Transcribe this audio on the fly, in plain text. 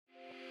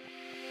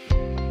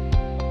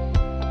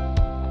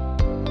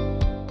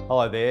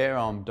Hello there,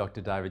 I'm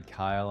Dr. David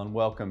Cale and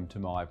welcome to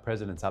my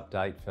President's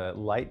Update for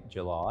late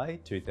July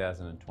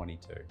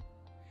 2022.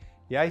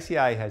 The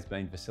ACA has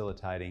been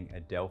facilitating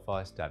a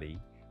Delphi study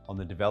on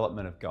the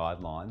development of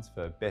guidelines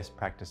for best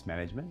practice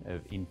management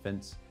of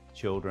infants,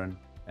 children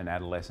and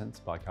adolescents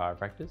by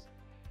chiropractors.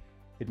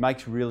 It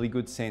makes really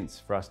good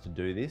sense for us to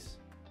do this.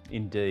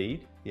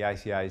 Indeed, the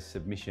ACA's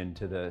submission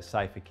to the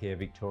Safer Care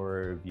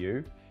Victoria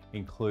review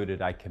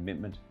included a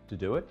commitment to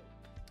do it.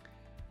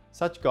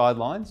 Such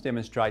guidelines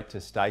demonstrate to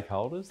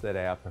stakeholders that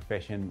our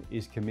profession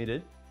is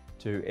committed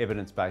to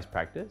evidence-based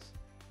practice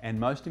and,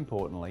 most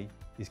importantly,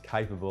 is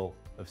capable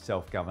of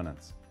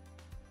self-governance,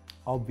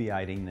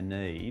 obviating the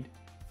need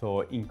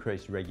for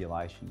increased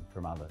regulation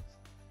from others.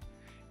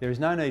 There is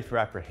no need for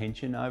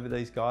apprehension over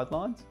these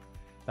guidelines.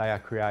 They are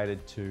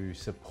created to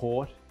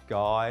support,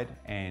 guide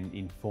and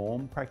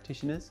inform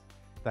practitioners.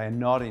 They are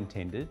not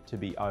intended to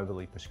be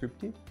overly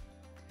prescriptive.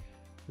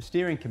 The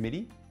steering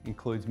committee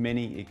includes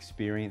many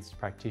experienced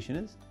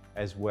practitioners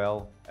as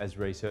well as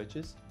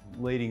researchers.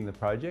 Leading the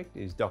project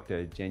is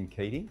Dr. Jen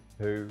Keating,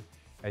 who,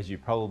 as you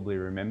probably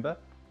remember,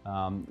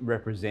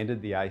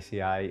 represented the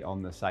ACA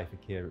on the Safer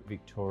Care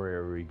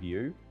Victoria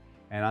review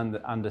and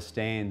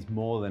understands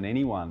more than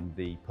anyone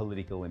the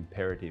political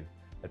imperative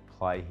at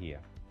play here.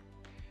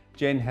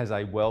 Jen has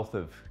a wealth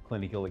of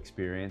clinical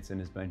experience and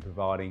has been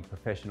providing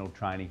professional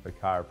training for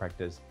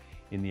chiropractors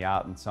in the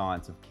art and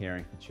science of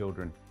caring for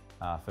children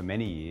for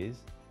many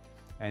years.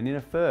 And in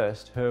a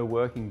first, her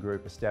working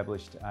group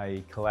established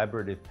a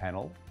collaborative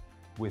panel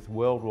with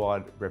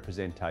worldwide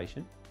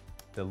representation,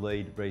 the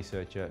lead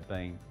researcher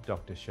being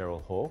Dr.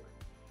 Cheryl Hawke.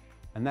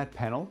 And that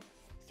panel,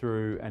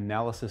 through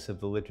analysis of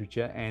the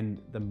literature and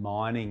the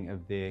mining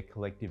of their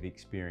collective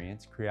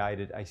experience,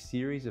 created a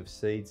series of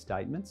seed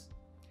statements.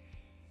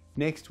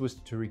 Next was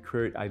to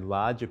recruit a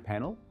larger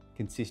panel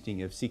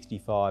consisting of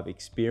 65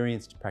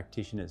 experienced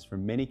practitioners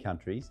from many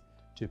countries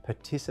to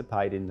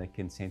participate in the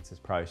consensus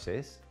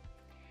process,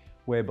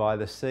 whereby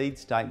the seed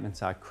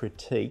statements are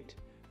critiqued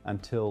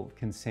until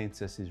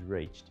consensus is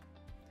reached.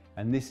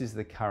 And this is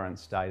the current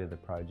state of the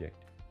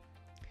project.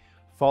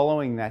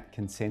 Following that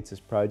consensus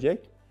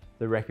project,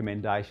 the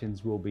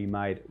recommendations will be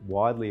made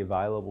widely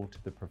available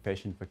to the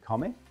profession for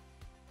comment,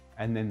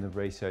 and then the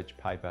research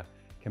paper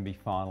can be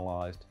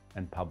finalised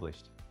and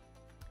published.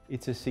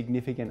 It's a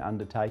significant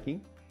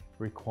undertaking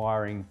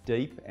requiring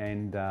deep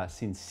and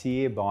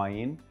sincere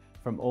buy-in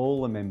from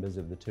all the members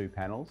of the two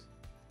panels.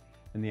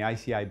 And the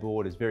ACA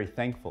board is very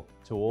thankful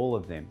to all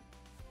of them,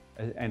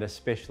 and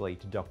especially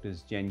to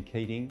Drs. Jen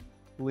Keating,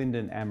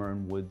 Lyndon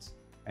Ameren Woods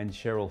and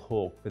Cheryl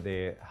Hawke for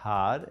their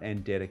hard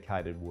and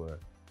dedicated work.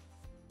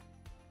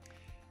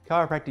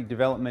 Chiropractic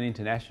Development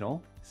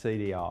International,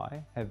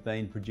 CDI, have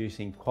been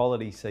producing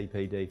quality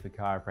CPD for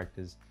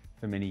chiropractors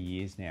for many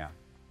years now.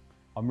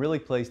 I'm really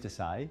pleased to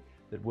say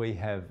that we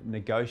have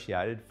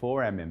negotiated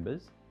for our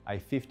members a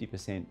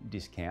 50%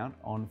 discount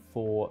on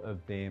 4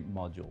 of their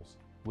modules,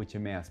 which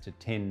amounts to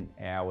 10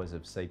 hours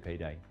of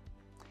CPD.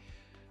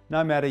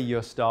 No matter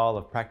your style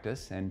of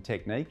practice and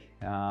technique,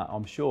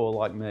 I'm sure,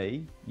 like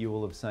me, you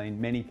will have seen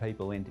many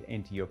people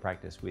enter your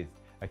practice with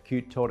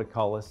acute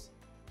torticollis,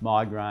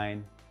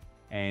 migraine,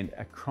 and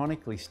a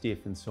chronically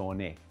stiff and sore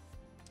neck.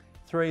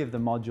 3 of the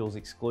modules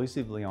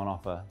exclusively on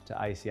offer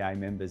to ACA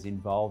members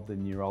involve the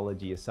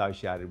neurology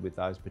associated with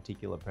those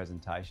particular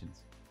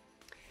presentations.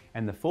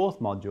 And the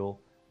 4th module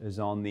is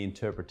on the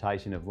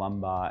interpretation of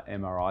lumbar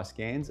MRI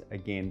scans,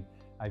 again,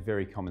 a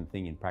very common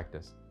thing in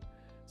practice.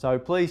 So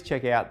please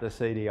check out the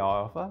CDI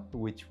offer,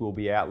 which will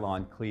be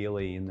outlined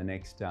clearly in the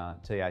next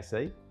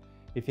TAC.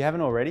 If you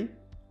haven't already,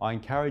 I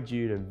encourage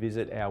you to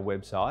visit our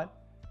website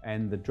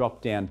and the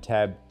drop-down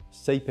tab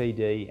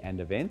CPD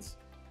and Events.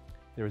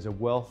 There is a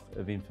wealth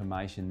of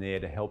information there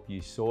to help you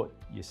sort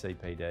your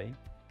CPD,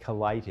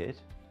 collate it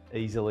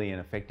easily and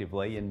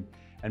effectively, and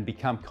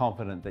become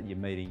confident that you're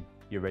meeting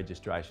your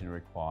registration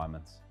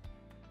requirements.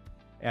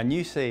 Our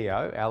new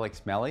CEO,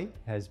 Alex Malley,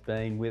 has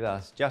been with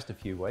us just a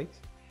few weeks.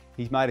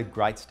 He's made a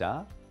great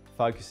start,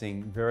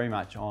 focusing very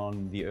much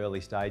on the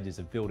early stages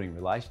of building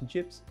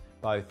relationships,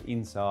 both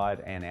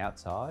inside and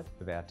outside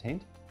of our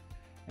tent,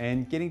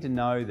 and getting to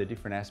know the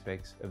different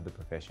aspects of the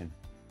profession.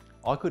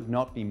 I could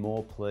not be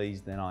more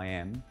pleased than I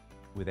am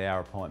with our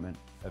appointment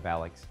of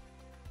Alex.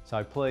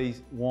 So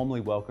please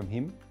warmly welcome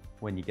him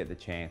when you get the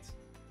chance.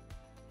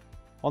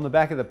 On the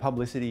back of the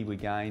publicity we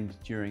gained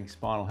during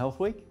Spinal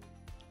Health Week,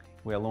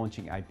 we are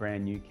launching a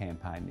brand new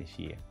campaign this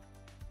year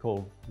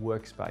called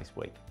Workspace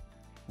Week,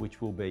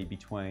 which will be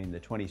between the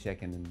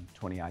 22nd and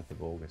 28th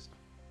of August.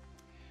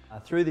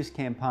 Through this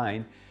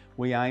campaign,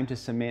 we aim to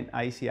cement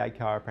ACA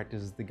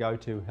chiropractors as the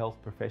go-to health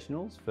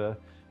professionals for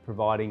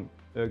providing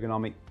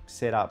ergonomic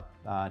setup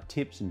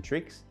tips and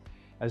tricks,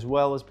 as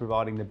well as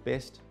providing the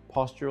best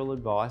postural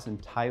advice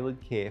and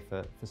tailored care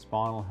for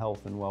spinal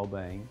health and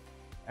well-being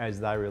as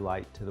they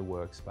relate to the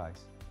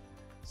workspace.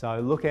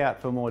 So look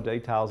out for more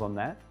details on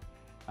that,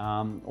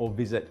 or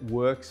visit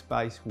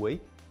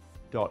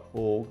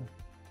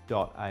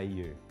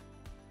workspaceweek.org.au.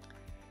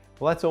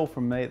 Well, that's all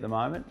from me at the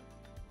moment.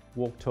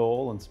 Walk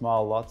tall and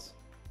smile lots,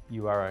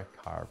 you are a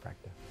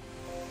chiropractor.